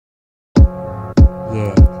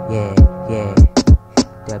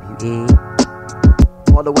E.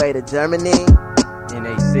 All the way to Germany.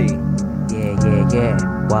 NAC. Yeah.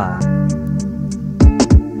 Why?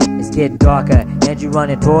 It's getting darker, and you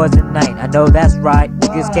running towards the night. I know that's right,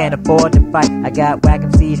 niggas can't afford to fight. I got whack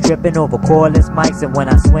MCs tripping over cordless mics, and when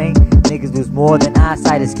I swing, niggas lose more than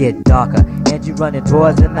eyesight. It's getting darker, and you running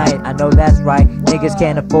towards the night. I know that's right, niggas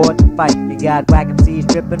can't afford to fight. You got whack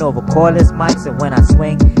MCs tripping over cordless mics, and when I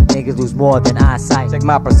swing, niggas lose more than eyesight. Check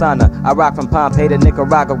my persona, I rock from Pompeii to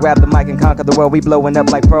Nicaragua. Grab the mic and conquer the world, we blowing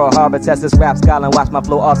up like Pearl Harbor. Test this rap scholar and watch my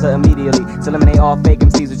flow alter immediately. To eliminate all fake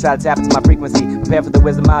MCs who try to tap into my frequency. Prepare for the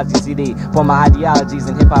wisdomology CD. For my ideologies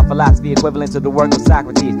and hip-hop philosophy equivalent to the work of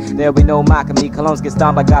Socrates. There'll be no mocking me. Colognes get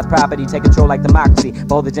stomped by God's property. Take control like democracy.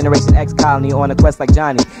 Behold the Generation X colony on a quest like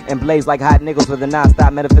Johnny. And blaze like hot niggles with a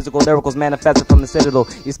non-stop metaphysical lyricals manifested from the citadel.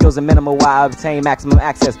 Your skills are minimal while I obtain maximum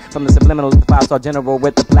access from the subliminals. The five-star general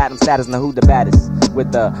with the platinum status. Now who the baddest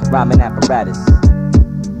with the rhyming apparatus?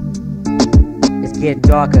 It's getting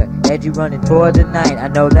darker, and you running toward the night. I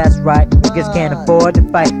know that's right, niggas can't afford to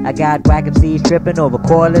fight. I got whack MCs tripping over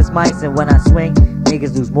cordless mics, and when I swing,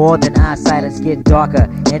 niggas lose more than eyesight. It's getting darker,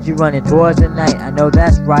 and you running towards the night. I know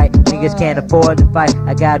that's right, niggas can't afford to fight.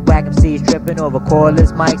 I got whack MCs tripping over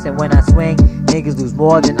cordless mics, and when I swing, niggas lose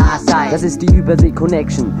more than eyesight. Das ist die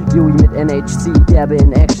Übersee-Connection, Johi mit NHC, derbe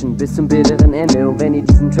in Action, bis zum bitteren Ende. Und wenn ihr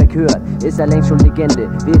diesen Track hört, ist er längst schon Legende.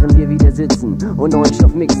 Während wir wieder sitzen und neuen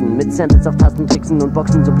Stoff mixen, mit Samples auf Tasten tricksen und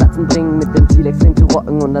Boxen zum Platzen bringen, mit dem Ziel extrem zu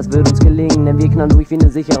rocken, und das wird uns gelingen. Denn wir knallen durch wie eine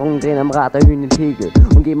Sicherung, drehen am Rad, erhöhen den Pegel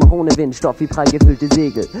und geben auch ohne Wind Stoff wie prall gefüllte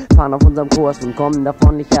Segel. Fahren auf unserem Kurs und kommen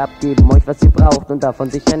davon nicht ab, geben euch was ihr braucht und davon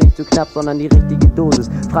sicher nicht zu knapp, sondern die richtige Dosis.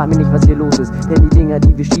 Frag mich nicht, was hier los ist, denn die Dinger,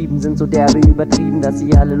 die wir schieben, sind so derbe übertrieben, dass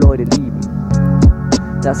sie alle Leute lieben.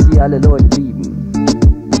 Dass sie alle Leute lieben.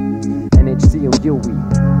 NHC und Johi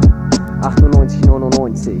 98,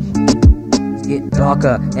 99. It's getting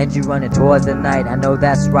darker, and you running towards the night. I know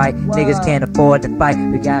that's right, niggas can't afford to fight.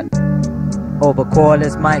 We got over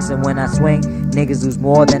cordless mics, and when I swing, niggas lose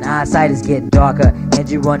more than eyesight. It's getting darker, and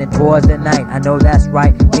you running towards the night. I know that's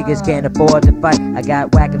right, niggas can't afford to fight. I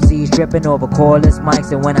got whack MCs tripping over cordless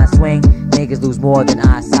mics, and when I swing, niggas lose more than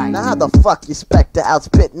eyesight. Now how the fuck you expect to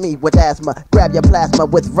outspit me with asthma? Grab your plasma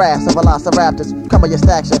with wrath of velociraptors. Come on your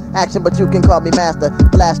staction, action, but you can call me master.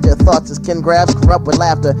 Blast your thoughts as kin grabs, corrupt with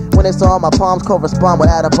laughter. When it's on, my palms correspond with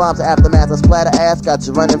atom bombs. Aftermath, a splatter ass got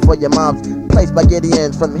you running for your moms. Placed by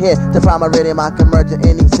Gideons from here to prime meridian, I can murder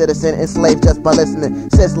any citizen enslaved just by listening.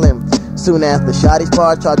 Sizzling. Soon as the shotties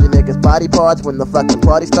part, charging niggas body parts when the fucking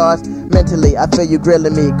party starts. Mentally, I feel you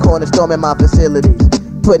grilling me, corner storming my facilities,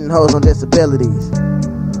 putting hoes on disabilities.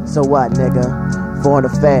 So what, nigga? Foreign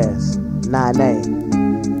Affairs, 9A.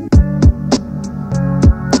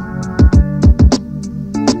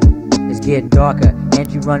 It's getting darker,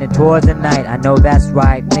 and you running towards the night. I know that's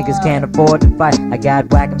right, niggas can't afford to fight. I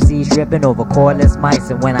got whack MCs tripping over cordless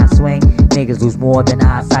mics, and when I swing, niggas lose more than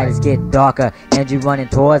eyesight. It's getting darker, and you running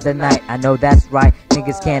towards the night. I know that's right,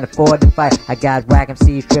 niggas can't afford to fight. I got whack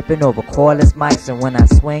MCs tripping over cordless mics, and when I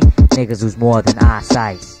swing, niggas lose more than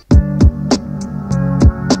eyesight.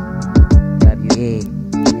 WE,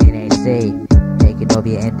 NAC, taking over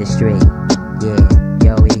your industry. Yeah,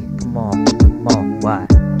 Joey, come on, why?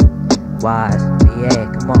 Wise,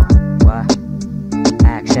 yeah, come on, why?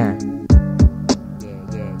 Action.